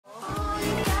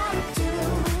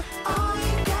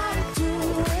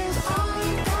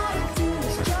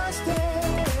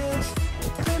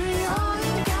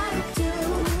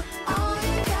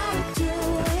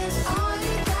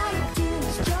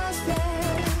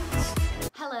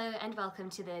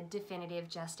welcome to the definitive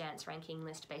Just Dance ranking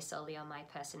list based solely on my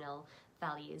personal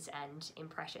values and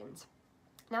impressions.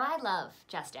 Now, I love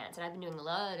Just Dance, and I've been doing a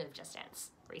lot of Just Dance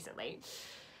recently.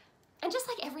 And just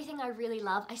like everything I really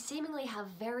love, I seemingly have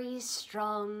very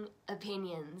strong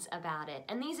opinions about it.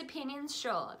 And these opinions,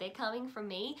 sure, they're coming from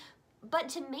me, but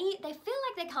to me, they feel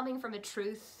like they're coming from a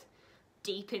truth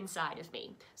deep inside of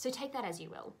me. So take that as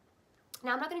you will.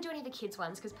 Now, I'm not going to do any of the kids'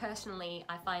 ones because personally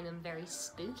I find them very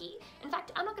spooky. In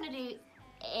fact, I'm not going to do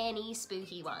any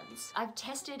spooky ones. I've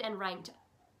tested and ranked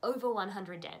over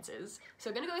 100 dances, so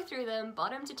we're going to go through them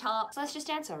bottom to top. So let's just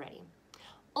dance already.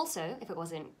 Also, if it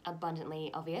wasn't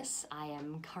abundantly obvious, I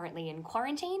am currently in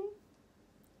quarantine.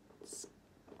 It's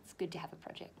good to have a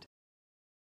project.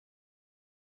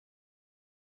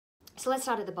 So let's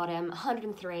start at the bottom,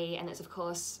 103, and that's of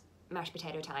course mashed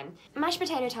potato time. Mashed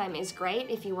potato time is great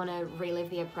if you want to relive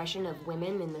the oppression of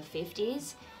women in the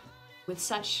 50s. With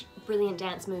such brilliant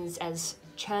dance moves as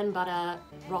churn butter,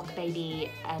 rock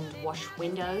baby, and wash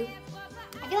window.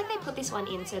 I feel like they put this one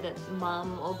in so that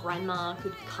mum or grandma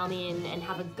could come in and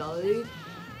have a go,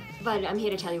 but I'm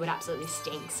here to tell you it absolutely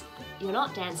stinks. You're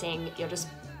not dancing, you're just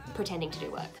pretending to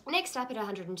do work. Next up at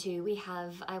 102 we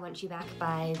have I Want You Back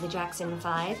by the Jackson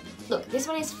 5. Look, this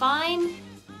one is fine.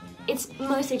 It's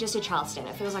mostly just a Charleston.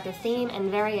 It feels like a theme and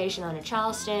variation on a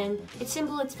Charleston. It's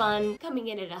simple, it's fun. Coming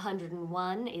in at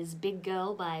 101 is Big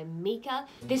Girl by MIKA.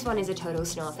 This one is a total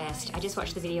snore fest. I just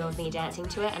watched the video of me dancing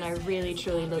to it and I really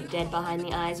truly look dead behind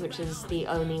the eyes, which is the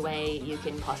only way you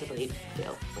can possibly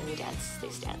feel when you dance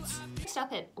this dance. Next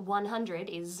up at 100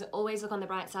 is Always Look on the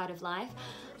Bright Side of Life.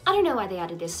 I don't know why they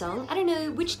added this song. I don't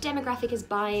know which demographic is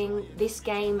buying this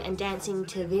game and dancing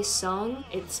to this song.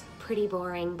 It's pretty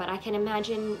boring, but I can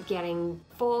imagine getting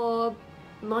 4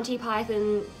 Monty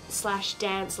Python /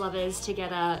 dance lovers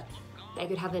together. They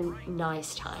could have a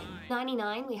nice time.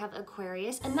 99 we have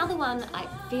Aquarius, another one I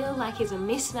feel like is a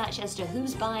mismatch as to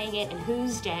who's buying it and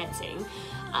who's dancing.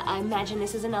 I imagine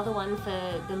this is another one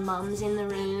for the mums in the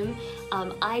room.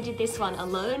 I did this one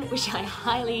alone, which I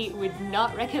highly would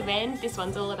not recommend. This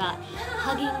one's all about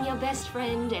hugging your best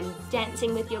friend and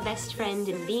dancing with your best friend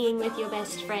and being with your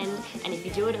best friend. And if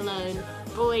you do it alone,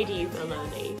 boy do you feel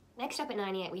lonely. Next up at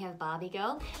 98 we have Barbie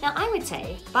Girl. Now I would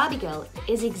say Barbie Girl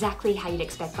is exactly how you'd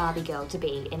expect Barbie Girl to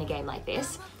be in a game like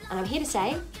this. And I'm here to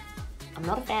say, I'm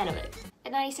not a fan of it.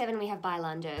 At 97 we have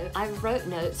Bailando. I wrote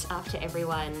notes after every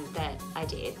one that I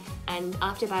did, and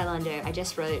after Bailando I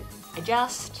just wrote, I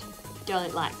just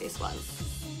don't like this one.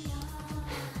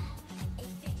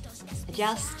 I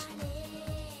just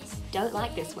don't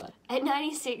like this one. At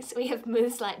 96 we have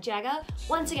Moves Like Jagger.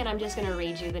 Once again I'm just going to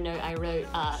read you the note I wrote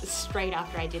straight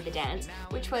after I did the dance,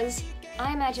 which was,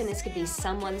 I imagine this could be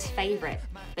someone's favourite,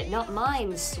 but not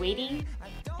mine, sweetie.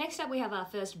 Next up we have our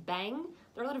first bang.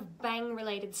 There are a lot of bang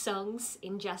related songs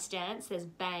in Just Dance. There's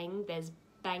bang, there's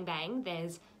bang bang,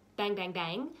 there's bang bang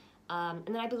bang, and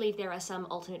then I believe there are some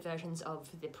alternate versions of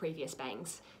the previous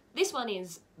bangs. This one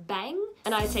is bang,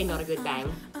 and I'd say not a good bang.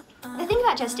 The thing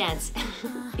about Just Dance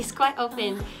is quite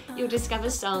often you'll discover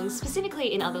songs,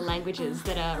 specifically in other languages,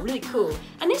 that are really cool.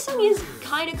 And this song is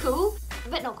kind of cool,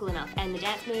 but not cool enough. And the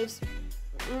dance moves,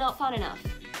 not fun enough.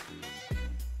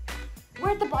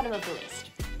 We're at the bottom of the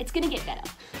list. It's gonna get better.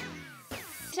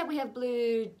 Next up we have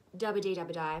Blue Ba Dee Ba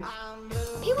Dee.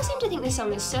 People seem to think this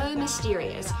song is so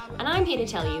mysterious, and I'm here to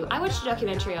tell you, I watched a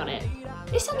documentary on it.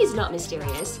 This song is not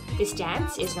mysterious. This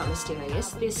dance is not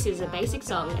mysterious. This is a basic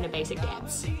song and a basic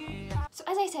dance. So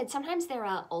as I said, sometimes there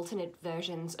are alternate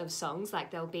versions of songs,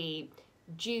 like there'll be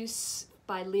Juice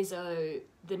by Lizzo,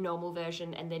 the normal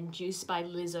version, and then Juice by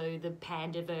Lizzo, the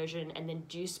panda version, and then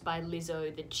Juice by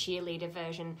Lizzo, the cheerleader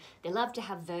version. They love to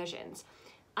have versions.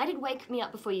 I did Wake Me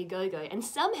Up Before You Go Go and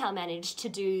somehow managed to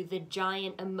do the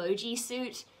giant emoji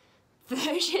suit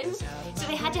version. So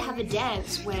they had to have a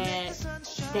dance where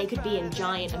they could be in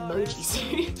giant emoji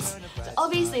suits. So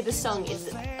obviously the song is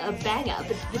a banger,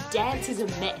 but the dance is a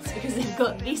mess because they've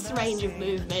got this range of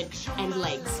movement and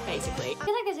legs, basically. I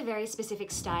feel like there's a very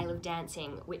specific style of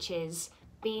dancing, which is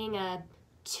being a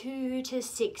 2 to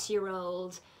 6 year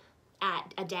old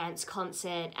at a dance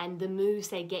concert and the moves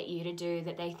they get you to do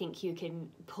that they think you can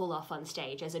pull off on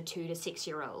stage as a 2 to 6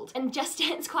 year old. And Just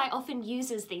Dance quite often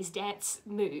uses these dance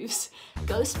moves.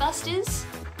 Ghostbusters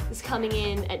is coming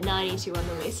in at 92 on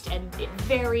the list, and it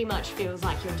very much feels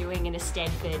like you're doing an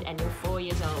Eiffel and you're 4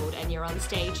 years old and you're on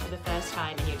stage for the first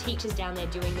time and your teacher's down there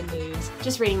doing the moves.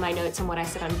 Just reading my notes on what I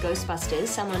said on Ghostbusters,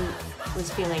 someone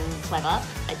was feeling clever.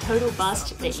 A total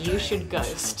bust that you should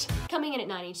ghost. Coming in at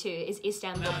 92 is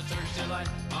Istanbul.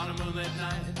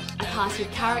 A cast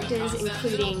of characters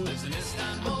including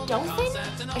a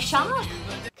dolphin, a shark.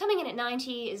 Coming in at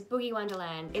 90 is Boogie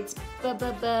Wonderland. It's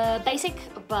basic,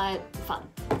 but fun.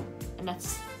 And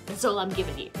that's all I'm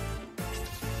giving you.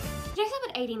 Next up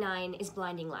at 89 is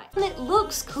Blinding Lights. And it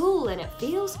looks cool and it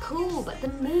feels cool, but the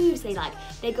moves, they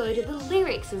go to the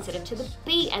lyrics instead of to the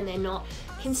beat, and they're not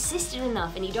consistent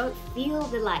enough, and you don't feel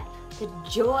the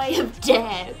joy of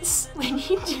dance when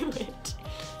you do it.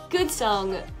 Good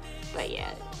song, but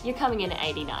yeah, you're coming in at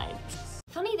 89.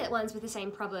 Funny that ones with the same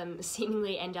problem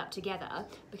seemingly end up together,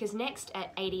 because next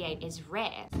at 88 is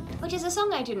Rare, which is a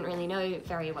song I didn't really know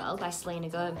very well by Selena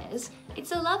Gomez.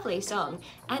 It's a lovely song,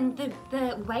 and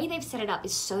the way they've set it up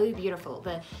is so beautiful.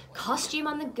 The costume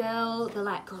on the girl, the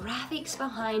graphics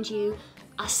behind you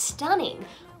are stunning,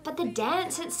 but the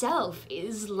dance itself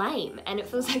is lame, and it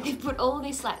feels like they've put all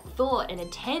this thought and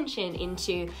attention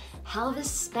into how the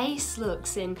space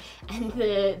looks and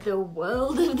the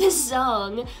world of the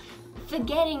song,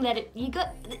 forgetting that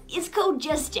it's called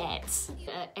Just Dance.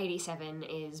 87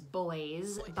 is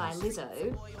Boys by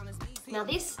Lizzo. Now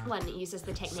this one uses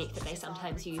the technique that they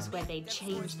sometimes use where they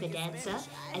change the dancer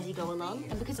as you go along,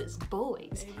 and because it's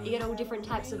boys, you get all different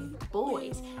types of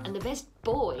boys, and the best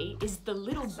boy is the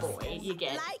little boy you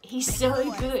get. He's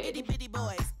so good.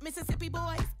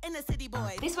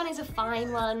 This one is a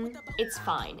fine one. It's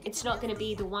fine. It's not going to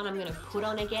be the one I'm going to put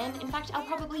on again. In fact, I'll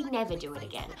probably never do it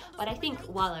again. But I think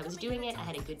while I was doing it, I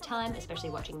had a good time, especially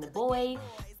watching the boy.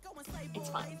 It's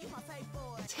fine.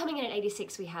 So coming in at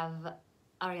 86, we have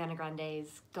Ariana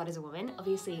Grande's God Is a Woman.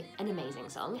 Obviously an amazing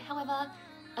song. However,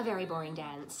 a very boring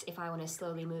dance. If I want to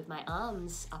slowly move my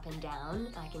arms up and down,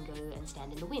 I can go and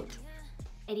stand in the wind.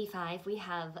 85, we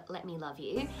have Let Me Love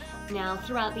You. Now,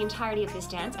 throughout the entirety of this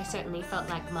dance, I certainly felt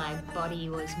like my body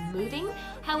was moving.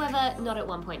 However, not at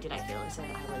one point did I feel as though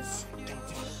I was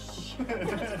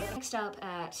dancing. Next up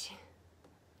at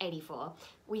 84,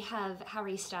 we have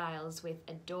Harry Styles with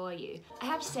Adore You. I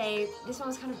have to say, this one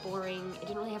was kind of boring. It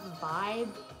didn't really have a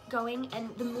vibe going, and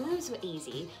the moves were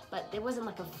easy, but there wasn't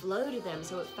a flow to them,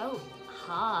 so it felt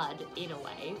hard in a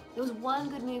way. There was one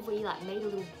good move where you made a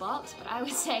little box, but I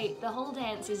would say the whole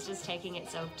dance is just taking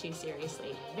itself too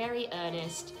seriously. Very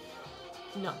earnest,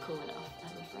 not cool enough,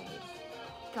 I'm afraid.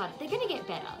 God, they're gonna get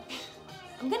better.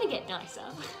 I'm gonna get nicer.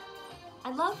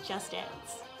 I love Just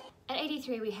Dance. At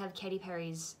 83, we have Katy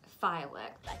Perry's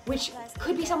Firework, which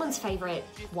could be someone's favourite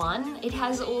one. It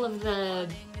has all of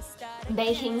the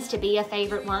makings to be a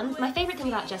favourite one. My favourite thing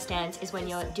about Just Dance is when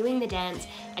you're doing the dance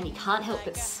and you can't help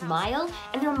but smile,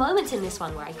 and there are moments in this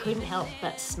one where I couldn't help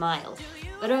but smile.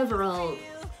 But overall,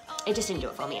 it just didn't do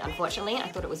it for me, unfortunately. I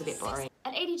thought it was a bit boring.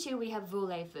 At 82, we have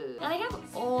Voulevous. Now, they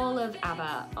have all of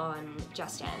ABBA on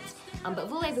Just Dance, but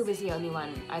Voulevous was the only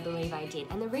one I believe I did.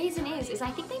 And the reason is I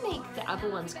think they make the ABBA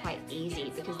ones quite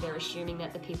easy because they're assuming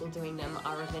that the people doing them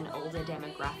are of an older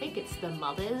demographic. It's the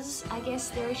mothers, I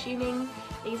guess, they're assuming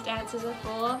these dances are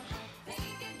for.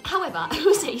 However, I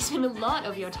will say you spend a lot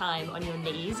of your time on your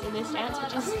knees in this dance,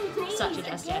 which is such a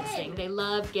Just Dance thing. They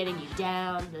love getting you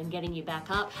down and getting you back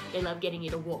up. They love getting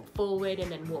you to walk forward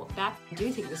and then walk back. I do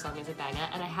think the song is a banger,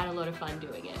 and I had a lot of fun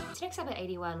doing it. So next up at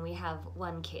 81, we have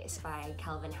One Kiss by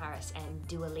Calvin Harris and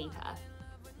Dua Lipa.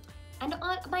 And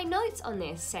my notes on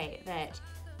this say that,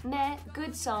 meh,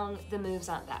 good song, the moves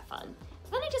aren't that fun.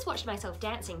 Then I just watched myself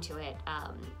dancing to it,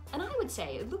 and I would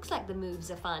say it looks like the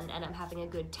moves are fun and I'm having a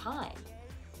good time.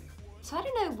 So I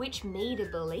don't know which me to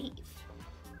believe,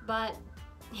 but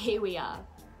here we are.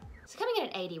 So coming in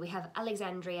at 80, we have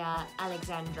Alexandria,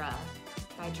 Alexandra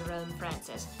by Jerome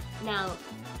Francis. Now,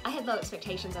 I had low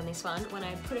expectations on this one. When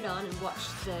I put it on and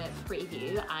watched the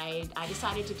preview, I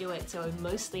decided to do it so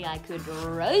mostly I could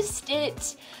roast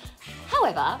it.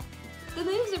 However, the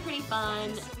moves are pretty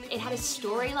fun. It had a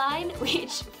storyline,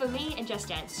 which for me and Just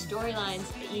Dance, storylines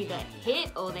either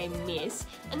hit or they miss.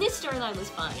 And this storyline was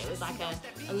fun. It was like a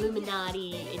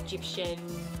Illuminati Egyptian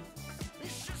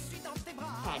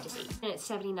fantasy. And at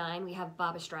 79, we have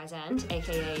Barbra Streisand,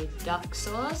 aka Duck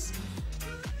Sauce.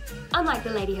 Unlike the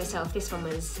lady herself, this one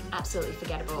was absolutely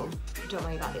forgettable. Don't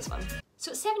worry about this one.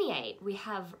 So at 78, we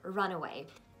have Runaway.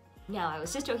 Now, I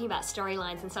was just talking about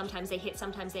storylines and sometimes they hit,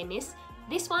 sometimes they miss.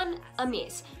 This one, a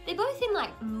miss. They're both in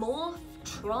morph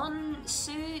Tron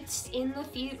suits in the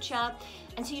future,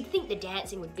 and so you'd think the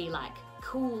dancing would be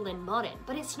cool and modern,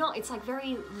 but it's not. It's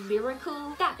very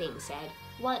lyrical. That being said,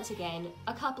 once again,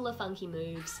 a couple of funky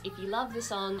moves. If you love the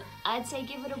song, I'd say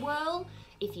give it a whirl.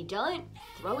 If you don't,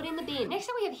 throw it in the bin. Next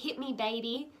up we have Hit Me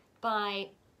Baby by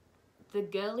the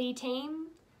Girly Team.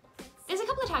 There's a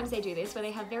couple of times they do this where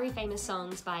they have very famous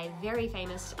songs by very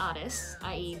famous artists,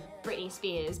 i.e. Britney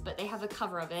Spears, but they have a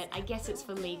cover of it. I guess it's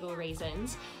for legal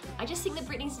reasons. I just think that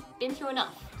Britney's been through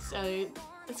enough, so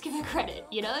Let's give her credit,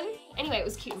 you know? Anyway, it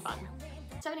was cute and fun.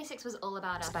 76 was All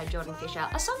About Us by Jordan Fisher,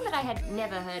 a song that I had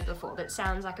never heard before but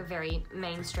sounds like a very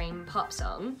mainstream pop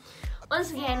song.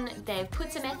 Once again, they've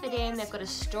put some effort in, they've got a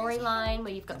storyline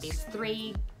where you've got these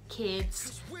 3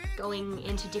 kids going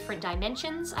into different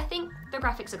dimensions. I think the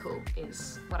graphics are cool,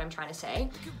 is what I'm trying to say.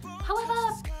 However,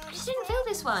 I just didn't feel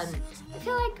this one. I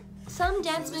feel like some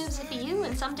dance moves are for you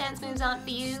and some dance moves aren't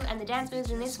for you, and the dance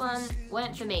moves in this one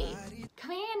weren't for me.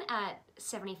 Coming in at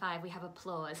 75, we have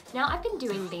Applause. Now, I've been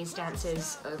doing these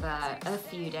dances over a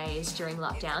few days during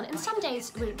lockdown, and some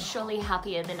days were surely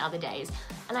happier than other days.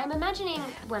 And I'm imagining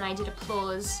when I did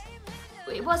Applause,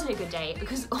 it wasn't a good day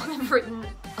because all I've written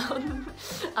on,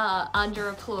 under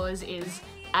Applause is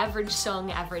average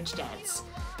song, average dance.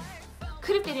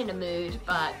 Could have been in a mood,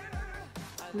 but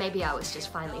maybe I was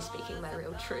just finally speaking my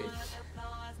real truth.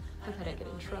 Hope I don't get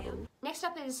in trouble. Next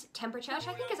up is Temperature, which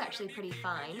I think is actually pretty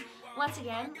fine. Once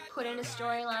again, put in a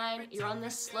storyline, you're on the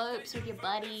slopes with your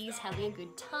buddies, having a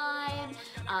good time.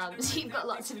 So you've got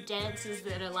lots of dances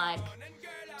that are like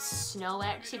snow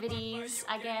activities,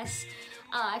 I guess.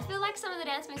 I feel like some of the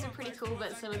dance moves are pretty cool,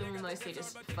 but some of them are mostly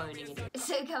just phoning it in.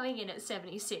 So coming in at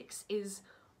 76 is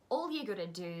All You Gotta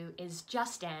Do Is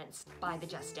Just Dance by the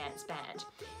Just Dance Band.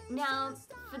 Now,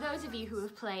 for those of you who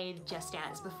have played Just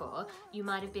Dance before, you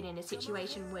might have been in a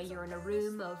situation where you're in a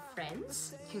room of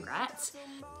friends, congrats,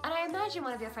 and I imagine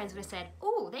one of your friends would have said,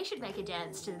 oh, they should make a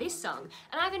dance to this song.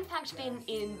 And I've in fact been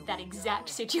in that exact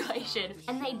situation,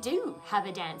 and they do have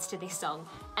a dance to this song,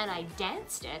 and I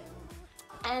danced it,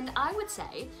 and I would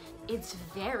say it's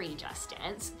very Just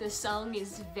Dance. The song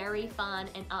is very fun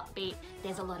and upbeat.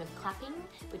 There's a lot of clapping,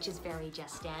 which is very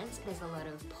Just Dance. There's a lot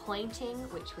of pointing,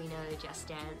 which we know Just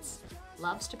Dance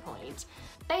loves to point.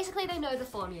 Basically, they know the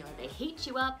formula. They heat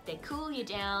you up, they cool you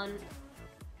down.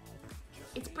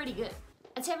 It's pretty good.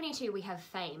 At 72, we have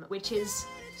Fame, which is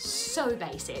so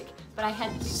basic, but I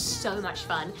had so much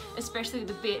fun, especially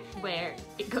the bit where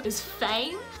it goes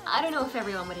fame. I don't know if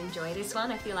everyone would enjoy this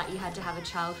one. I feel like you had to have a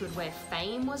childhood where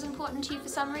fame was important to you for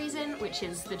some reason, which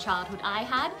is the childhood I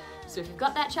had. So if you've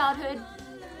got that childhood,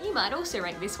 you might also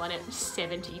rank this one at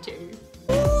 72. Ooh,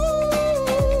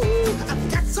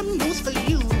 I've got some news for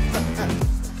you.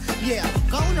 Yeah,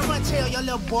 go on and tell your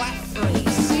little boyfriend.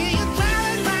 See you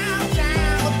driving round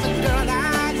town with the girl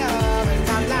I love and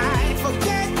my life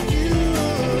forget you.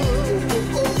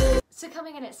 So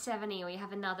coming in at 70, we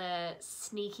have another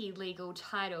sneaky legal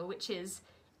title, which is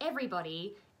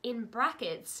Everybody, in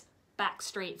brackets,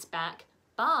 Backstreet's Back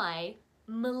by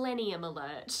Millennium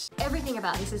Alert. Everything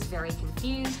about this is very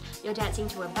confused. You're dancing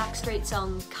to a Backstreet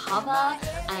song cover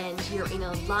and you're in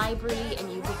a library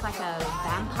and you look like a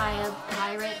vampire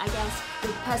pirate, I guess.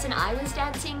 The person I was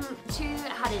dancing to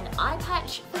had an eye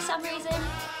patch for some reason.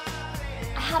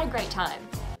 I had a great time.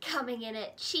 Coming in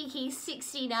at cheeky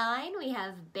 69, we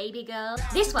have Baby Girl.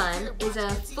 This one is a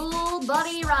full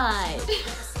body ride.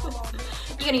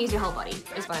 You're gonna use your whole body,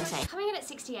 is what I'm saying. Coming in at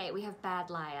 68, we have Bad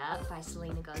Liar by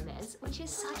Selena Gomez, which is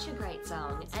such a great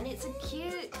song, and it's a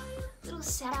cute little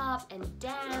setup and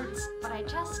dance, but I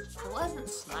just wasn't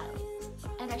smiling.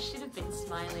 And I should have been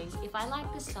smiling. If I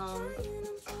like the song,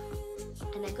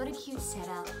 and they've got a cute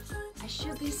setup, I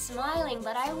should be smiling,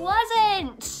 but I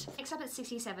wasn't! Next up at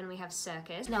 67, we have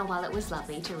Circus. Now, while it was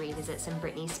lovely to revisit some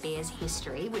Britney Spears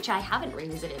history, which I haven't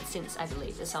revisited since I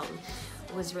believe the song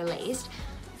was released,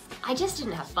 I just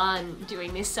didn't have fun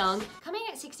doing this song. Coming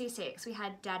at 66, we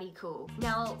had Daddy Cool.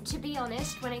 Now, to be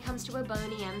honest, when it comes to a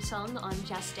Boney M song on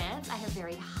Just Dance, I have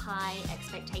very high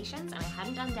expectations, and I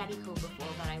hadn't done Daddy Cool before,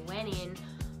 but I went in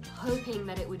hoping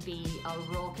that it would be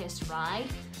a raucous ride,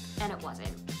 and it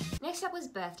wasn't. Next up was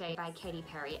Birthday by Katy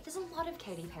Perry. There's a lot of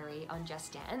Katy Perry on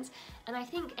Just Dance, and I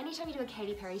think anytime you do a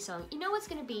Katy Perry song, you know it's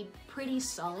gonna be pretty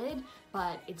solid,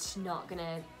 but it's not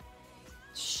gonna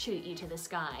shoot you to the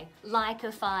sky like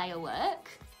a firework.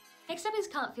 Next up is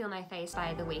Can't Feel My Face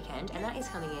by The Weeknd, and that is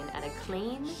coming in at a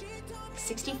clean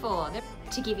 64.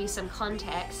 To give you some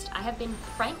context, I have been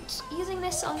pranked using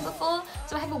this song before,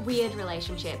 so I have a weird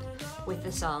relationship with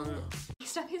the song.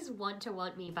 Next up is Want to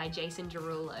Want Me by Jason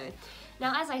Derulo.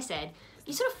 Now, as I said,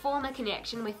 you sort of form a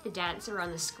connection with the dancer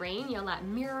on the screen. You're like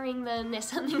mirroring them. There's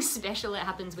something special that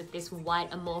happens with this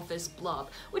white amorphous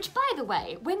blob, which, by the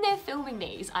way, when they're filming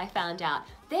these, I found out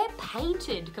they're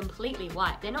painted completely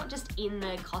white. They're not just in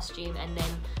the costume and then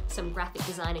some graphic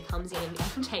designer comes in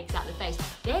and takes out the face.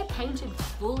 They're painted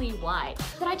fully white.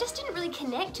 But I just didn't really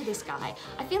connect to this guy.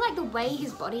 I feel like the way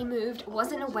his body moved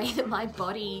wasn't a way that my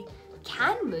body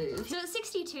can move. So at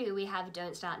 62, we have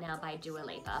Don't Start Now by Dua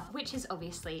Lipa, which is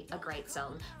obviously a great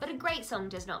song, but a great song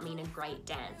does not mean a great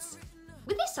dance.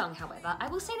 With this song, however, I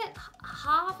will say that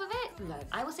half of it, no,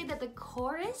 I will say that the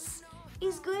chorus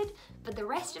is good, but the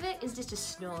rest of it is just a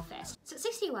snore fest. So at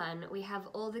 61, we have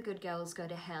All the Good Girls Go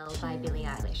to Hell by Billie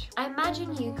Eilish. I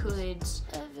imagine you could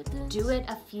do it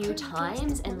a few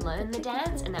times and learn the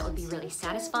dance, and that would be really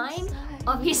satisfying.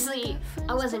 Obviously,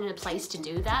 I wasn't in a place to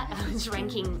do that. I was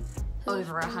ranking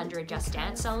over 100 Just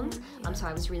Dance songs, so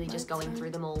I was really just going through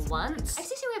them all once. At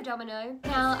 60 we have Domino.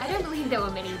 Now, I don't believe there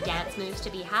were many dance moves to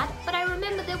be had, but I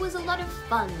remember there was a lot of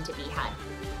fun to be had.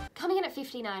 Coming in at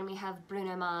 59, we have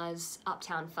Bruno Mars'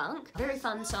 Uptown Funk. Very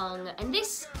fun song, and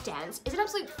this dance is an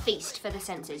absolute feast for the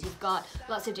senses. You've got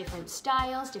lots of different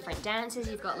styles, different dances,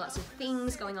 you've got lots of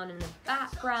things going on in the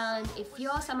background. If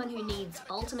you're someone who needs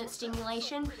ultimate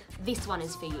stimulation, this one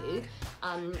is for you.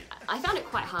 I found it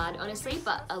quite hard, honestly,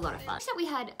 but a lot of fun. So we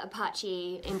had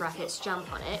Apache, in brackets,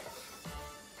 Jump on It.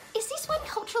 Is this one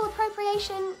cultural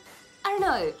appropriation? I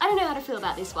don't know how to feel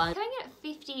about this one. Going in at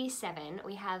 57,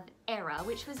 we have Era,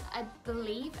 which was, I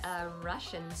believe, a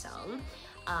Russian song.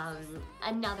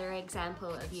 Another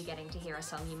example of you getting to hear a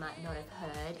song you might not have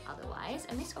heard otherwise,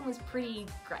 and this one was pretty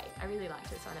great. I really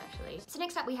liked this one, actually. So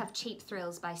next up we have Cheap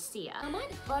Thrills by Sia. Now, my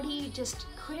body just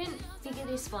couldn't figure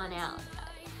this one out.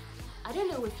 I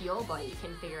don't know if your body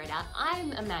can figure it out.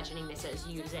 I'm imagining this as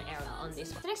user error on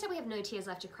this one. So next up we have No Tears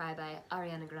Left to Cry by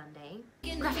Ariana Grande.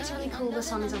 Graphics are really cool, the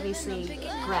song is obviously great.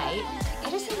 I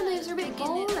just think the moves are a bit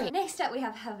boring. Next up we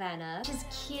have Havana, which is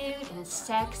cute and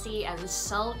sexy and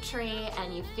sultry,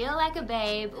 and you feel like a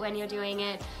babe when you're doing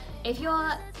it. If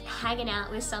you're hanging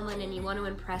out with someone and you want to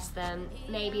impress them,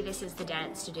 maybe this is the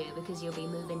dance to do, because you'll be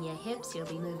moving your hips, you'll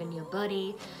be moving your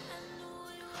body,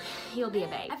 you'll be a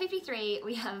babe. At 53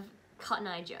 we have Cotton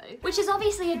Eye Joe, which is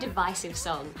obviously a divisive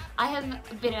song. I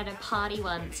have been at a party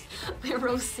once where we're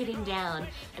all sitting down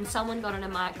and someone got on a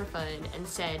microphone and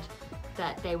said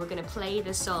that they were going to play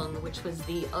the song, which was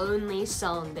the only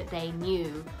song that they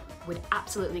knew would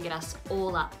absolutely get us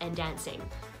all up and dancing.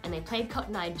 And they played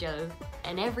Cotton Eye Joe,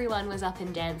 and everyone was up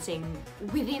and dancing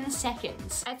within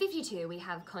seconds. At 52, we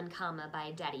have Con Calma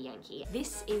by Daddy Yankee.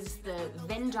 This is the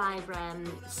Venn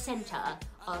diagram center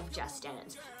of Just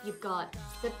Dance. You've got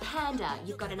the panda,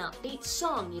 you've got an upbeat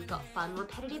song, you've got fun,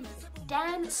 repetitive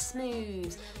dance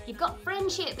moves, you've got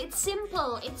friendship. It's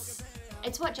simple.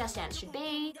 It's what Just Dance should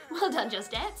be. Well done, Just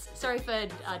Dance. Sorry for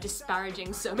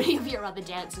disparaging so many of your other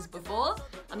dances before.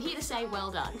 I'm here to say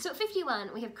well done. So at 51,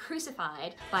 we have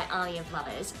Crucified by Army of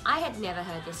Lovers. I had never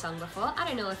heard this song before. I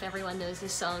don't know if everyone knows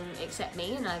this song except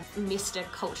me, and I've missed a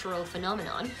cultural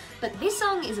phenomenon. But this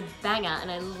song is a banger, and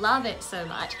I love it so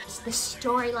much. The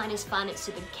storyline is fun. It's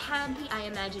super campy. I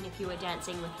imagine if you were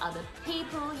dancing with other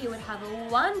people, you would have a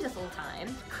wonderful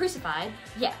time. Crucified,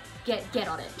 yeah. Get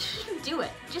on it. Do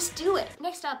it. Just do it.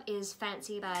 Next up is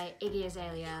Fancy by Iggy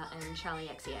Azalea and Charlie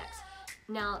XCX.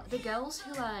 Now, the girls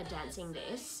who are dancing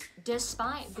this,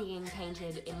 despite being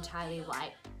painted entirely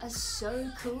white, are so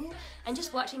cool, and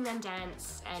just watching them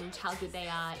dance and how good they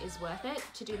are is worth it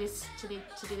to do this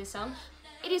song.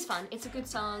 It is fun. It's a good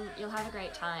song. You'll have a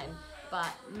great time,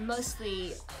 but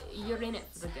mostly you're in it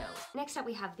for the girls. Next up,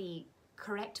 we have the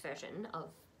correct version of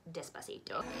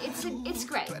Despacito. It's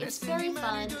great. It's very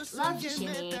fun. Love to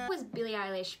shimmy. It was Billie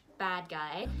Eilish, Bad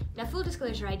Guy. Now, full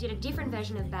disclosure, I did a different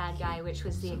version of Bad Guy, which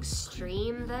was the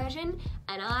extreme version,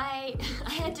 and I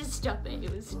had to stop it.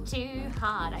 It was too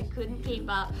hard. I couldn't keep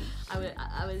up.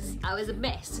 I was a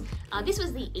mess. This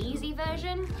was the easy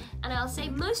version, and I'll say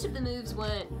most of the moves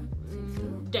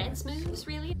weren't dance moves,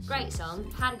 really. Great song.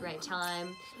 Had a great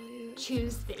time.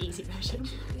 Choose the easy version.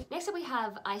 Next up we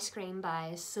have Ice Cream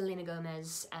by Selena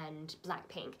Gomez and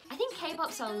Blackpink. I think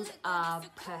K-pop songs are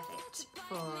perfect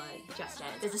for Just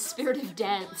Dance. There's a spirit of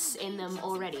dance in them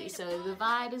already, so the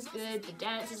vibe is good, the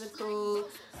dances are cool.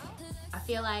 I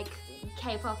feel like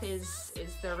K-pop is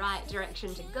the right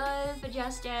direction to go for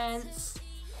Just Dance.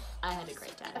 I had a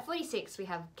great time. At 46, we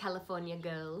have California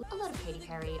Girl. A lot of Katy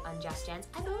Perry on Just Dance.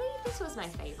 I believe this was my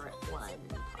favorite one,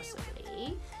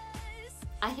 possibly.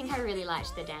 I think I really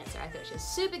liked the dancer. I thought she was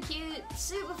super cute,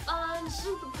 super fun,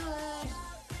 super good.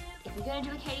 If you're gonna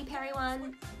do a Katy Perry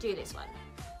one, do this one.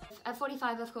 At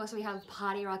 45, of course, we have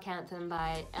Party Rock Anthem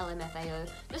by LMFAO.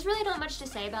 There's really not much to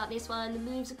say about this one. The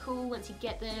moves are cool. Once you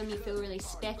get them, you feel really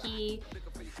specky.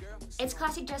 It's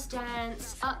classic Just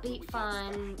Dance, upbeat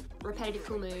fun, repetitive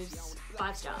cool moves,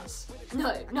 5 stars.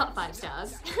 No, not 5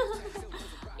 stars.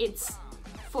 It's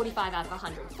 45 out of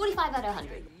 100. 45 out of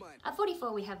 100. At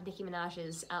 44, we have Nicki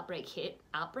Minaj's Outbreak Hit.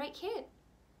 Outbreak Hit?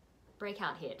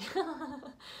 Breakout hit.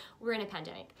 We're in a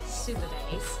pandemic. Super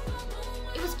bass.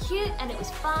 It was cute and it was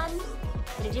fun,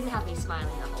 but it didn't have me smiling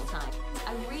the whole time.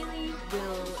 I really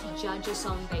will judge a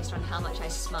song based on how much I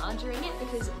smile during it,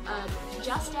 because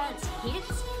Just Dance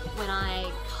hits when I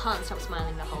can't stop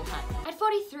smiling the whole time. At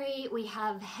 43, we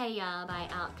have Hey Ya by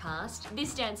Outkast.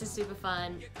 This dance is super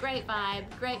fun, great vibe,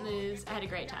 great moves. I had a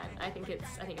great time. I think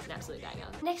it's an absolute banger.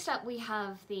 Next up, we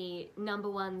have the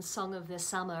 #1 song of the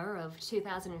summer of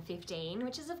 2015,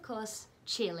 which is of course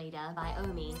Cheerleader by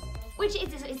Omi, which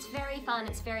it's very fun,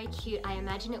 it's very cute. I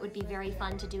imagine it would be very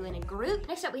fun to do in a group.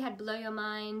 Next up we had Blow Your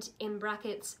Mind, in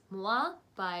brackets, Moi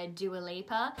by Dua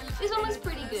Lipa. This one was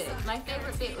pretty good. My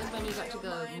favourite bit was when you got to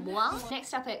go moi.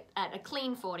 Next up at a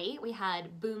clean 40, we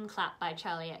had Boom Clap by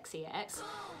Charlie XCX.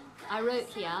 I wrote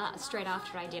here, straight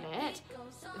after I did it,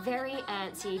 very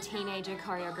antsy teenager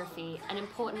choreography, an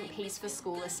important piece for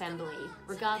school assembly.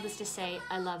 Regardless to say,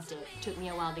 I loved it. Took me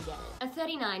a while to get it. At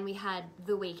 39, we had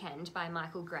The Weeknd by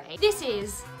Michael Gray. This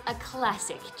is a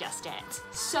classic Just Dance.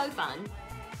 So fun.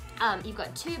 You've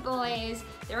got two boys,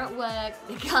 they're at work,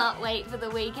 they can't wait for the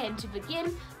weekend to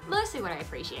begin. Mostly what I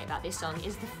appreciate about this song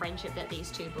is the friendship that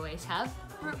these two boys have.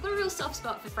 A real soft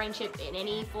spot for friendship in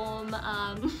any form.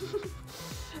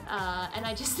 And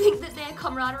I just think that their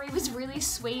camaraderie was really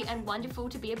sweet and wonderful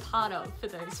to be a part of for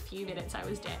those few minutes I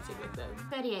was dancing with them.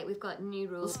 38, we've got New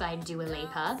Rules by Dua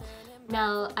Lipa.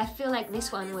 Now, I feel like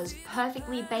this one was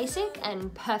perfectly basic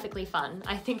and perfectly fun.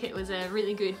 I think it was a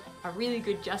really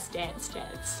good Just Dance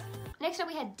dance. Next up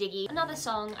we had Diggy, another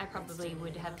song I probably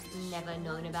would have never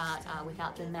known about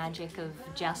without the magic of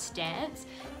Just Dance.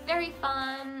 Very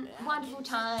fun, wonderful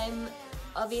time.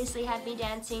 Obviously had me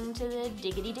dancing to the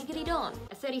Diggity Diggity Dawn.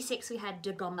 At 36 we had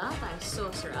Dagomba by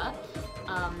Sorcerer.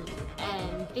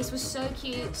 And this was so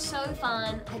cute, so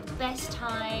fun, had the best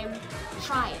time.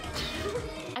 Try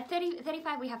it. At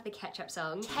 35 we have the Ketchup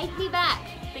song. Take Me Back!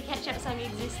 The Ketchup song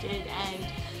existed and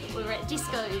we were at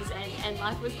discos and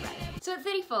life was great. So at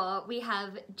 34 we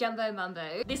have Jumbo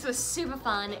Mumbo. This was super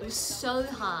fun, it was so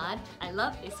hard. I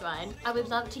love this one. I would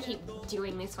love to keep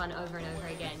doing this one over and over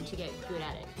again to get good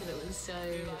at it because it was so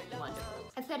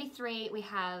wonderful. At 33 we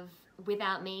have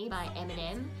Without Me by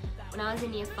Eminem. When I was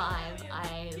in year 5,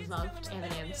 I loved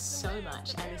Eminem so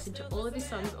much. I listened to all of his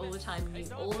songs all the time, knew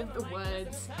all of the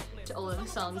words to all of the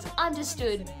songs,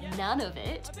 understood none of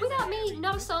it. Without Me,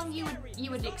 not a song you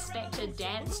would expect to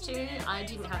dance to. I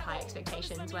didn't have high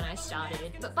expectations when I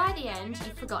started, but by the end,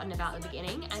 you've forgotten about the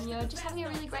beginning and you're just having a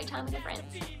really great time with your friends.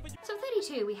 So at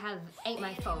 32, we have Ain't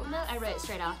My Fault. The note I wrote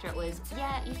straight after it was,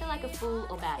 yeah, you feel like a fool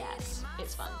or badass.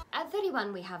 It's fun. At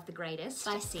 31, we have The Greatest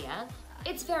by Sia.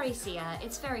 It's very Sia,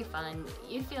 it's very fun.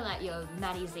 You feel like you're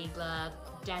Maddie Ziegler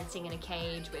dancing in a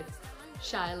cage with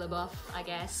Shia LaBeouf, I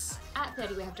guess. At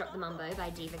 30 we have Drop the Mumbo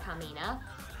by Diva Carmina.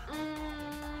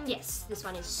 Yes, this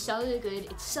one is so good,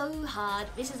 it's so hard.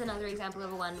 This is another example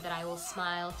of a one that I will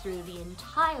smile through the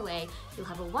entire way. You'll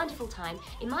have a wonderful time.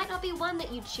 It might not be one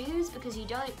that you choose because you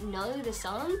don't know the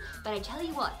song, but I tell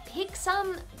you what, pick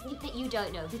some that you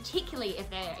don't know, particularly if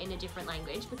they're in a different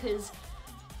language, because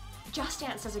Just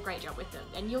Dance does a great job with them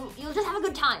and you'll just have a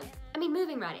good time. I mean,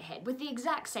 moving right ahead, with the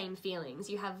exact same feelings,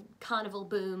 you have Carnival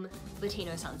Boom,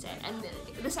 Latino Sunset, and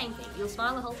the same thing. You'll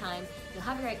smile the whole time, you'll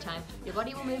have a great time, your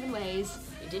body will move in ways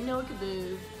you didn't know it could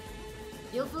move.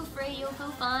 You'll feel free, you'll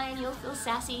feel fine, you'll feel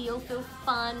sassy, you'll feel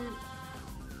fun.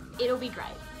 It'll be great.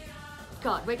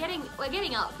 God, we're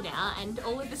getting up now, and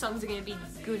all of the songs are going to be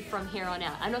good from here on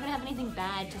out. I'm not going to have anything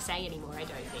bad to say anymore, I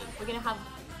don't think. We're going to have,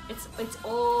 it's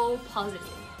all positive.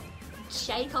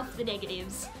 Shake off the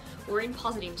negatives. We're in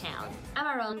positive town. Am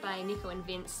I Wrong by Nico and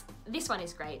Vince. This one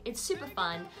is great. It's super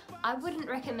fun. I wouldn't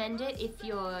recommend it if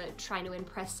you're trying to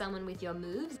impress someone with your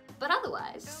moves, but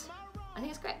otherwise, I think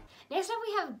it's great. Next up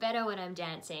we have Better When I'm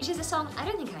Dancing, which is a song I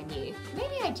don't think I knew.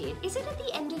 Maybe I did. Is it at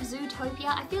the end of Zootopia?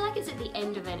 I feel like it's at the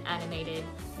end of an animated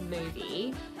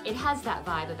movie. It has that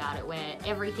vibe about it where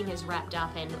everything is wrapped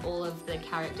up and all of the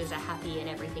characters are happy and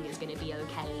everything is going to be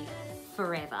okay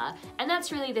forever. And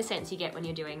that's really the sense you get when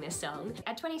you're doing this song.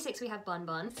 At 26 we have Bon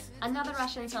Bon, another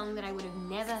Russian song that I would have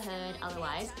never heard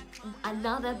otherwise.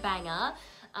 Another banger.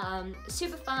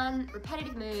 Super fun,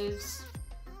 repetitive moves.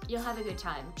 You'll have a good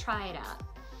time. Try it out.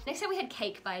 Next up we had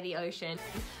Cake by The Ocean,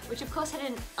 which of course had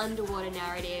an underwater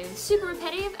narrative. Super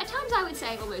repetitive, at times I would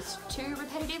say almost too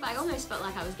repetitive. I almost felt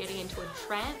like I was getting into a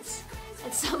trance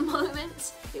at some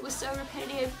moments. It was so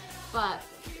repetitive, but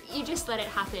you just let it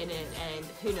happen and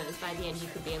who knows, by the end you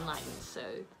could be enlightened, so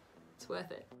it's worth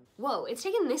it. Whoa, it's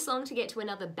taken this long to get to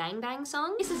another Bang Bang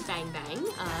song. This is Bang Bang.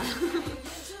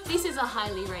 This is a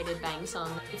highly rated Bang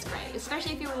song. It's great,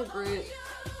 especially if you're in a group.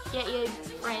 Get your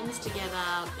friends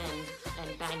together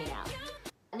and bang it out.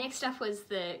 Next up was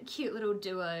the cute little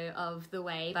duo of The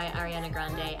Way by Ariana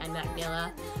Grande and Mac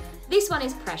Miller. This one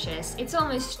is precious. It's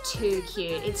almost too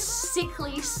cute. It's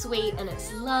sickly sweet and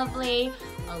it's lovely.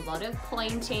 A lot of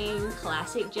pointing,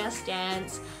 classic Just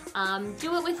Dance.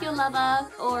 Do it with your lover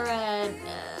or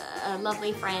a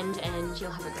lovely friend and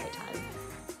you'll have a great time.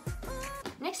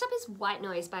 Next up is White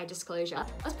Noise by Disclosure.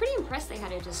 I was pretty impressed they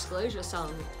had a Disclosure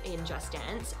song in Just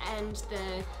Dance, and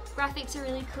the graphics are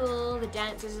really cool, the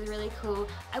dances are really cool.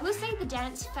 I will say the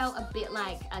dance felt a bit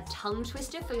like a tongue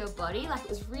twister for your body, like it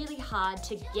was really hard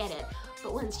to get it,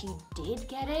 but once you did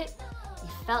get it, you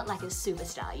felt like a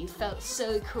superstar. You felt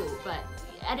so cool, but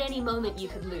at any moment you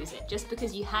could lose it. Just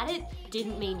because you had it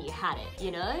didn't mean you had it,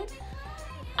 you know?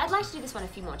 I'd like to do this one a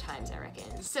few more times, I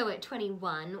reckon. So at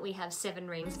 21, we have 7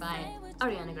 Rings by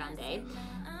Ariana Grande.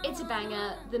 It's a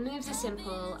banger, the moves are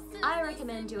simple. I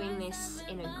recommend doing this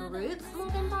in a group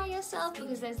more than by yourself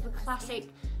because there's the classic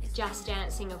Just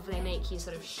Dancing of they make you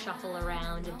sort of shuffle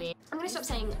around a bit. I'm gonna stop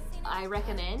saying I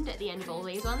recommend at the end of all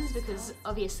these ones because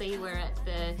obviously we're at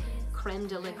the creme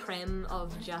de la creme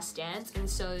of Just Dance, and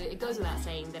so it goes without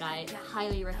saying that I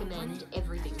highly recommend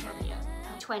everything from here.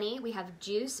 20, we have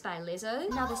Juice by Lizzo,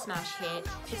 another smash hit.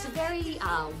 It's a very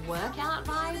workout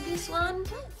vibe, this one,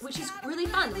 which is really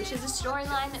fun, which is a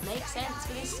storyline that makes sense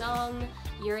for this song.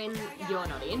 You're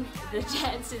not in. The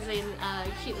dance is in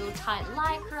cute little tight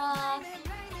lycra.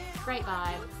 Great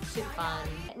vibe, super fun.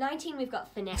 At 19, we've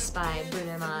got Finesse by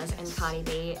Bruno Mars and Cardi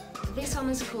B. This one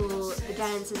was cool, the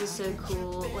dances are so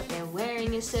cool, what they're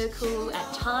wearing is so cool,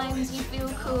 at times you feel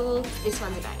cool. This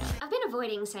one's a banger. I've been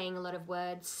avoiding saying a lot of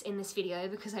words in this video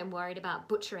because I'm worried about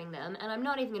butchering them, and I'm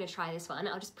not even going to try this one.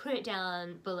 I'll just put it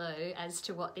down below as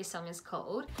to what this song is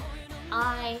called.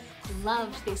 I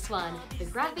loved this one. The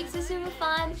graphics are super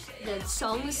fun, the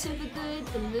song was super good,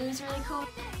 the moves are really cool.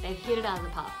 They've hit it out of the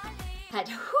park. At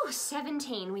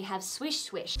 17, we have Swish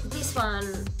Swish. This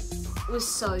one was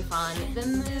so fun. The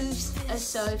moves are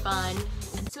so fun.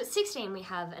 So at 16, we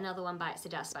have Another One Bites the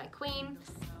Dust by Queen.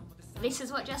 This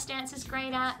is what Just Dance is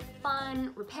great at.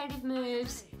 Fun, repetitive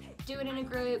moves, do it in a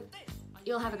group,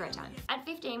 you'll have a great time. At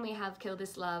 15, we have Kill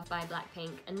This Love by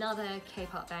Blackpink, another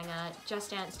K-pop banger.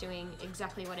 Just Dance doing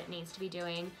exactly what it needs to be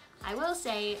doing. I will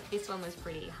say this one was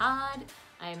pretty hard.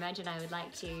 I imagine I would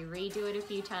like to redo it a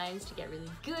few times to get really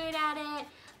good at it,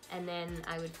 and then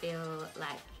I would feel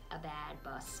like a bad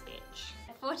boss bitch.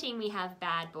 At 14, we have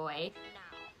Bad Boy.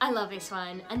 I love this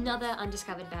one, another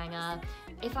undiscovered banger.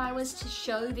 If I was to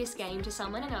show this game to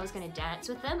someone and I was going to dance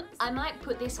with them, I might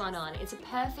put this one on. It's a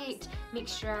perfect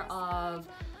mixture of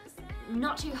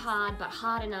not too hard but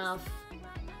hard enough,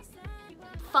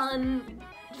 fun,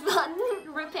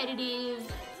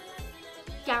 repetitive,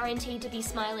 guaranteed to be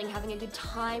smiling, having a good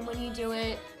time when you do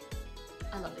it.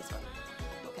 I love this one.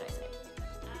 What can I say?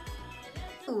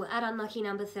 Ooh, at unlucky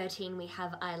number 13, we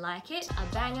have I Like It,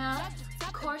 a banger.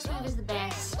 Chorus move is the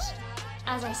best.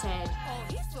 As I said,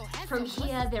 from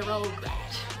here, they're all great.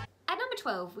 At number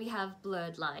 12, we have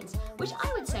Blurred Lines, which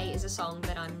I would say is a song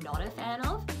that I'm not a fan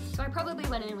of, so I probably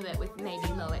went in with it with maybe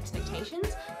low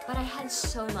expectations, but I had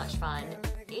so much fun.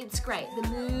 It's great. The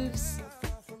moves,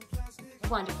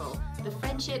 wonderful. The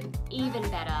friendship, even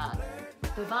better.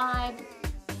 The vibe,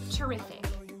 terrific.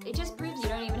 It just proves you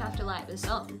don't even have to like the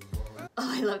song.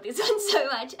 Oh, I love this one so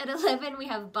much. At 11, we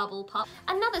have Bubble Pop,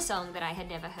 another song that I had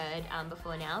never heard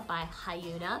before now by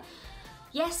Hyuna.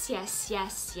 Yes, yes,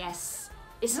 yes, yes.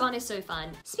 This one is so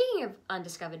fun. Speaking of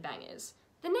undiscovered bangers,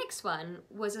 the next one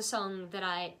was a song that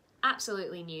I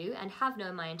absolutely knew and have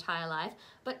known my entire life,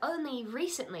 but only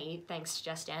recently, thanks to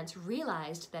Just Dance,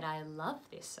 realised that I love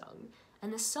this song.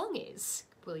 And the song is,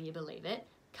 will you believe it,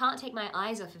 Can't Take My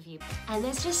Eyes Off of You. And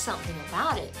there's just something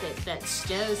about it that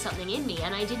stirs something in me,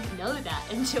 and I didn't know that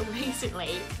until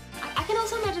recently. I can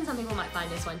also imagine some people might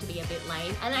find this one to be a bit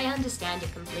lame, and I understand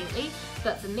it completely,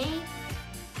 but for me,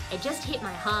 it just hit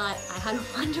my heart. I had a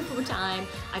wonderful time.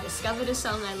 I discovered a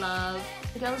song I love.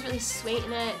 The girl's really sweet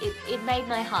in it. It made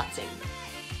my heart sing.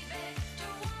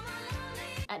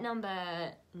 At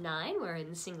number 9, we're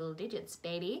in single digits,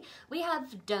 baby. We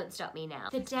have Don't Stop Me Now.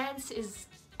 The dance is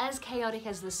as chaotic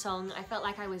as the song. I felt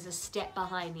like I was a step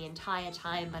behind the entire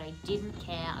time, but I didn't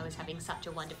care. I was having such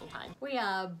a wonderful time. We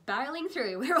are barreling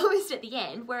through. We're almost at the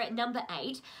end. We're at number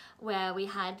 8, where we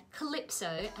had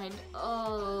Calypso, and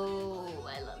oh,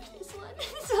 I loved this one.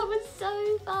 This one was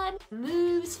so fun.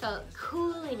 Moves felt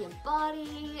cool in your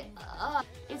body. Oh,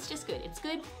 it's just good. It's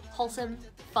good, wholesome,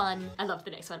 fun. I love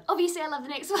the next one. Obviously, I love the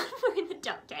next one. We're in the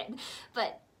top 10,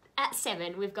 but at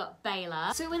 7, we've got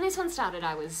Bailando. So when this one started,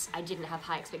 I didn't have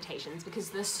high expectations because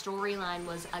the storyline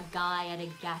was a guy at a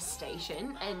gas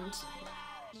station, and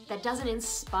that doesn't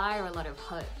inspire a lot of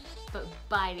hope. But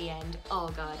by the end, oh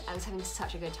god, I was having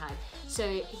such a good time.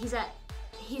 So he's at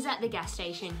the gas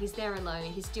station, he's there alone,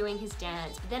 he's doing his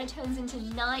dance, but then it turns into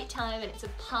nighttime and it's a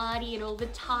party and all the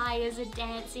tires are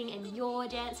dancing and you're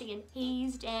dancing and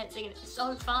he's dancing and it's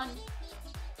so fun.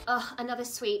 Oh, another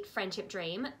sweet friendship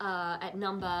dream. At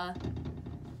number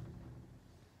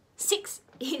 6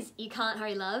 is You Can't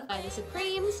Hurry Love by the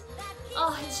Supremes.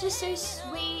 Oh, it's just so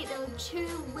sweet. There were 2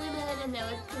 women and they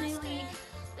clearly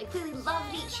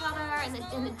loved each other,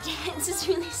 and the dance is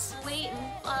really sweet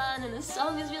and fun, and the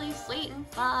song is really sweet and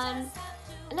fun.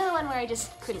 Another one where I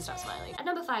just couldn't stop smiling. At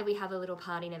number 5 we have A Little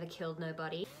Party Never Killed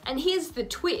Nobody. And here's the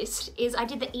twist, is I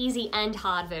did the easy and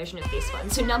hard version of this one.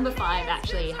 So number 5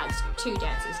 actually has 2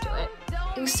 dances to it.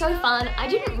 It was so fun. I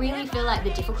didn't really feel like the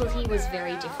difficulty was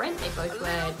very different. They both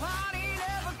were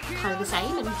kind of the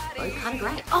same and both kind of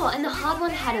great. Oh, and the hard one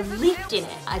had a lift in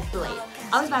it, I believe.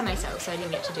 I was by myself, so I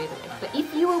didn't get to do the lift. But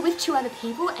if you were with 2 other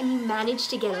people and you managed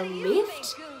to get a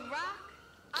lift,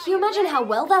 can you imagine how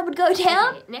well that would go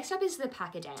down? Okay, next up is the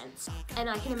Packer dance. And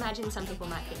I can imagine some people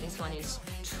might think this one is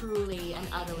truly and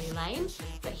utterly lame,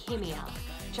 but hear me out.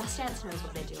 Just Dance knows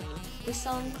what they're doing. This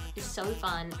song is so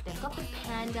fun. They've got the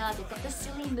panda, they've got the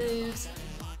silly moves.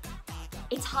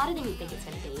 It's harder than you think it's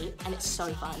gonna be, and it's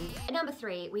so fun. At number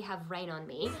 3, we have Rain On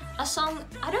Me, a song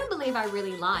I don't believe I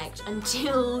really liked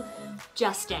until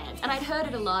Just Dance. And I'd heard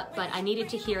it a lot, but I needed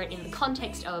to hear it in the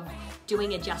context of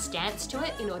doing a Just Dance to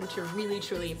it in order to really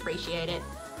truly appreciate it.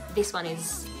 This one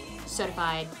is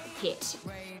certified hit.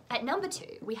 At number 2,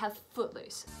 we have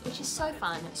Footloose, which is so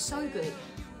fun, so good.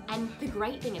 And the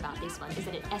great thing about this one is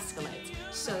that it escalates.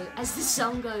 So as the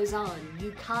song goes on,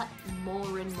 you cut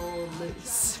more and more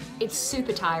loose. It's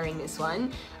super tiring, this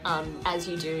one, as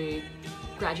you do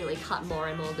gradually cut more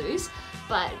and more loose,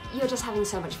 but you're just having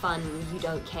so much fun, you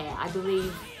don't care. I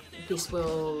believe this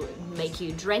will make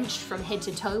you drenched from head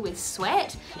to toe with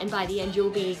sweat, and by the end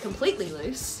you'll be completely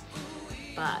loose.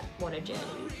 But what a journey.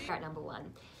 We're at number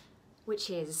 1, which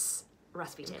is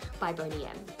Rasputin by Boney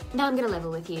M. Now I'm gonna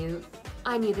level with you.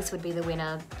 I knew this would be the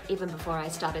winner even before I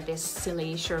started this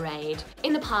silly charade.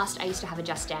 In the past, I used to have a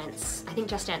Just Dance, I think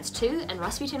Just Dance 2, and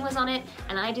Rasputin was on it,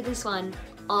 and I did this one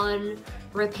on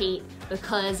repeat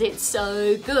because it's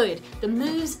so good. The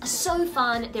moves are so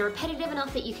fun, they're repetitive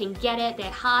enough that you can get it, they're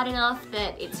hard enough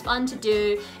that it's fun to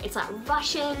do. It's like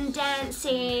Russian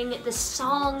dancing, the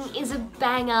song is a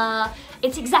banger.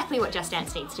 It's exactly what Just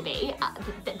Dance needs to be.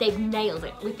 They've nailed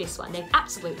it with this one, they've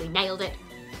absolutely nailed it.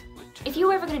 If you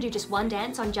were ever going to do just one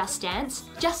dance on Just Dance,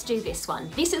 just do this one.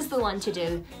 This is the one to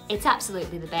do. It's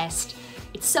absolutely the best.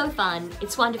 It's so fun,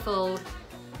 it's wonderful,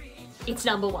 it's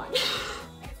number 1.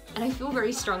 And I feel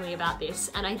very strongly about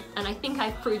this, and I think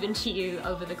I've proven to you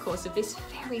over the course of this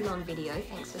very long video,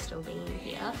 thanks for still being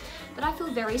here, that I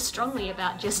feel very strongly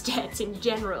about Just Dance in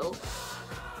general.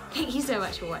 Thank you so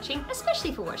much for watching,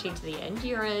 especially for watching to the end.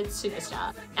 You're a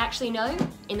superstar. Actually, no,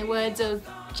 in the words of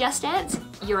Just Dance,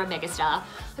 you're a megastar.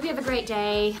 Hope you have a great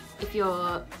day. If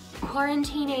you're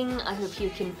quarantining, I hope you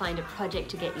can find a project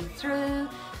to get you through.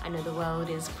 I know the world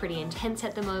is pretty intense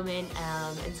at the moment,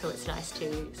 and so it's nice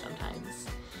to sometimes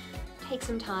take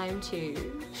some time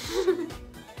to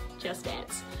just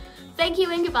dance. Thank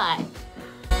you and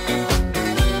goodbye.